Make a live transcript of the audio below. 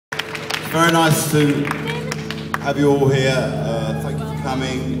Very nice to have you all here. Thank you for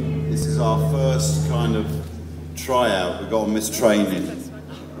coming. This is our first kind of tryout. We got on this train in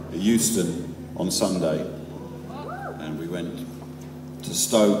Euston on Sunday, and we went to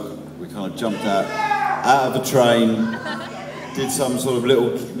Stoke. We kind of jumped out of the train, did some sort of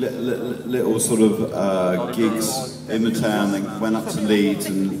little sort of gigs in the town, then went up to Leeds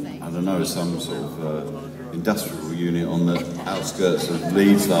and I don't know, some sort of industrial unit on the outskirts of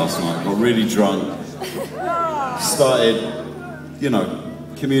Leeds last night. Got really drunk, started, you know,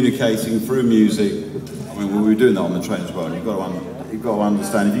 communicating through music. I mean, we were doing that on the train as well. And you've got to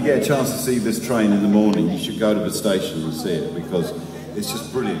understand, if you get a chance to see this train in the morning, you should go to the station and see it, because it's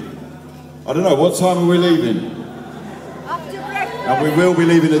just brilliant. I don't know, what time are we leaving? And we will be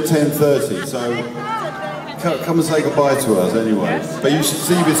leaving at 10:30, so come and say goodbye to us anyway. But you should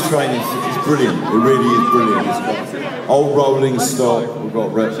see this train, it's brilliant. It really is brilliant. It's got old rolling stock, we've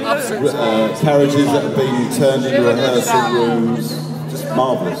got carriages that have been turned into rehearsal rooms. Just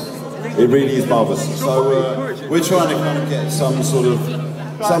marvellous. It really is marvellous. So we're trying to kind of get some sort of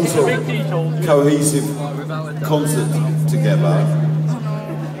cohesive concert together.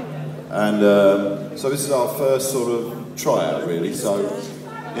 And so this is our first sort of tryout, really. So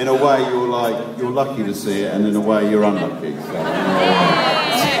in a way, you're lucky to see it, and in a way, you're unlucky. So,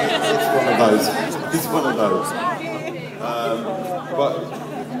 it's one of those. It's one of those. But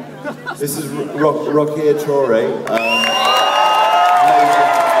this is Rocky Traore.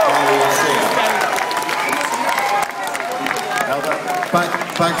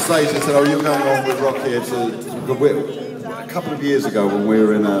 Backstage, I said, "Oh, you're going on with Rocky." A couple of years ago, when we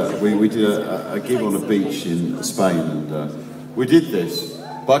were in we did a gig on a beach in Spain, and we did this.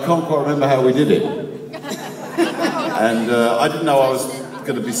 But I can't quite remember how we did it. And I didn't know I was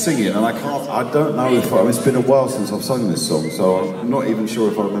going to be singing, and I don't know if it's been a while since I've sung this song, so I'm not even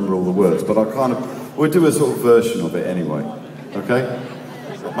sure if I remember all the words, but we'll do a sort of version of it anyway, okay?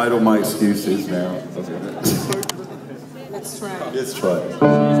 I've made all my excuses now. Let's try. Let's try.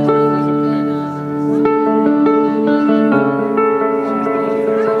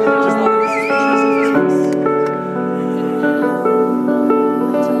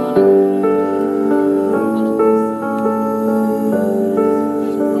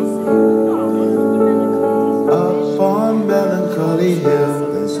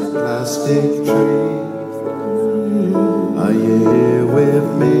 There's a plastic tree. Are you here with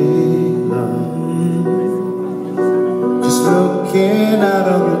me now? Just looking out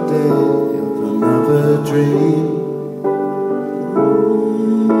on the day of another dream,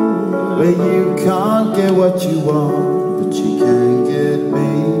 where you can't get what you want, but you can get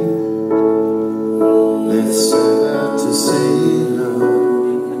me. Let's set out to sea now.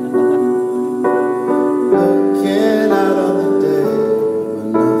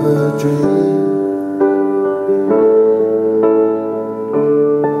 Dream.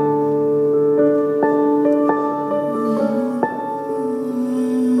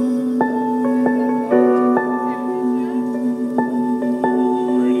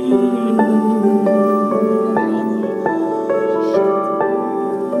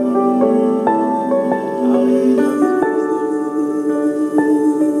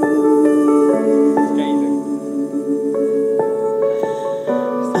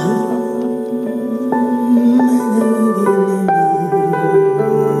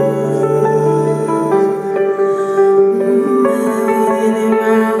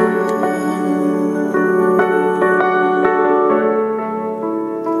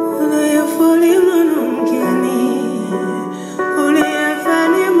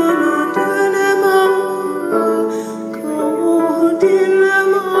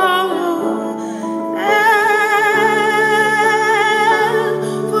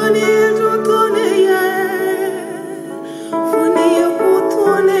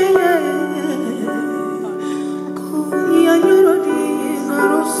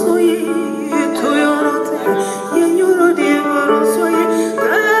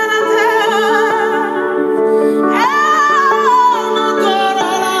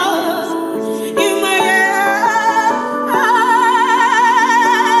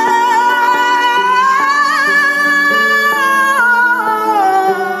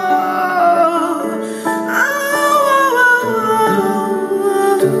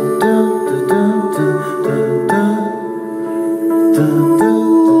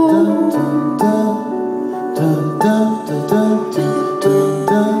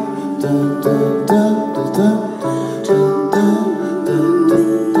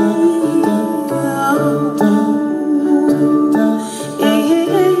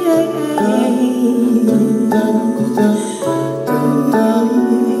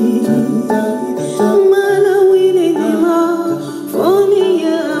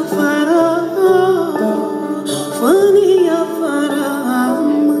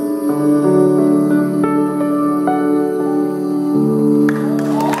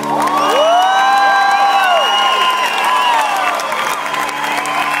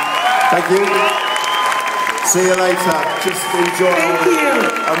 See you later. Just enjoy all the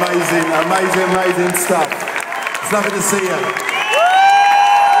amazing stuff. It's lovely to see you.